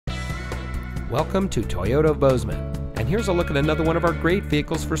Welcome to Toyota of Bozeman, and here's a look at another one of our great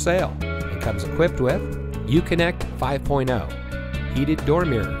vehicles for sale. It comes equipped with Uconnect 5.0, heated door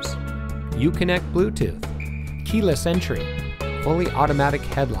mirrors, Uconnect Bluetooth, keyless entry, fully automatic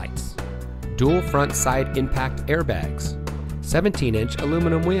headlights, dual front side impact airbags, 17-inch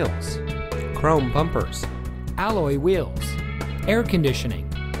aluminum wheels, chrome bumpers, alloy wheels, air conditioning,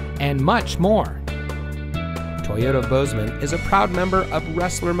 and much more. Toyota of Bozeman is a proud member of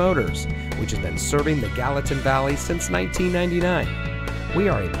Wrestler Motors, which has been serving the Gallatin Valley since 1999. We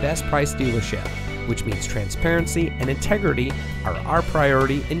are a best price dealership, which means transparency and integrity are our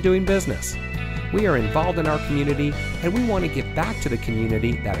priority in doing business. We are involved in our community, and we want to give back to the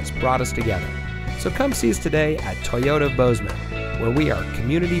community that has brought us together. So come see us today at Toyota of Bozeman, where we are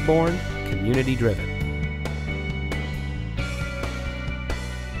community born, community driven.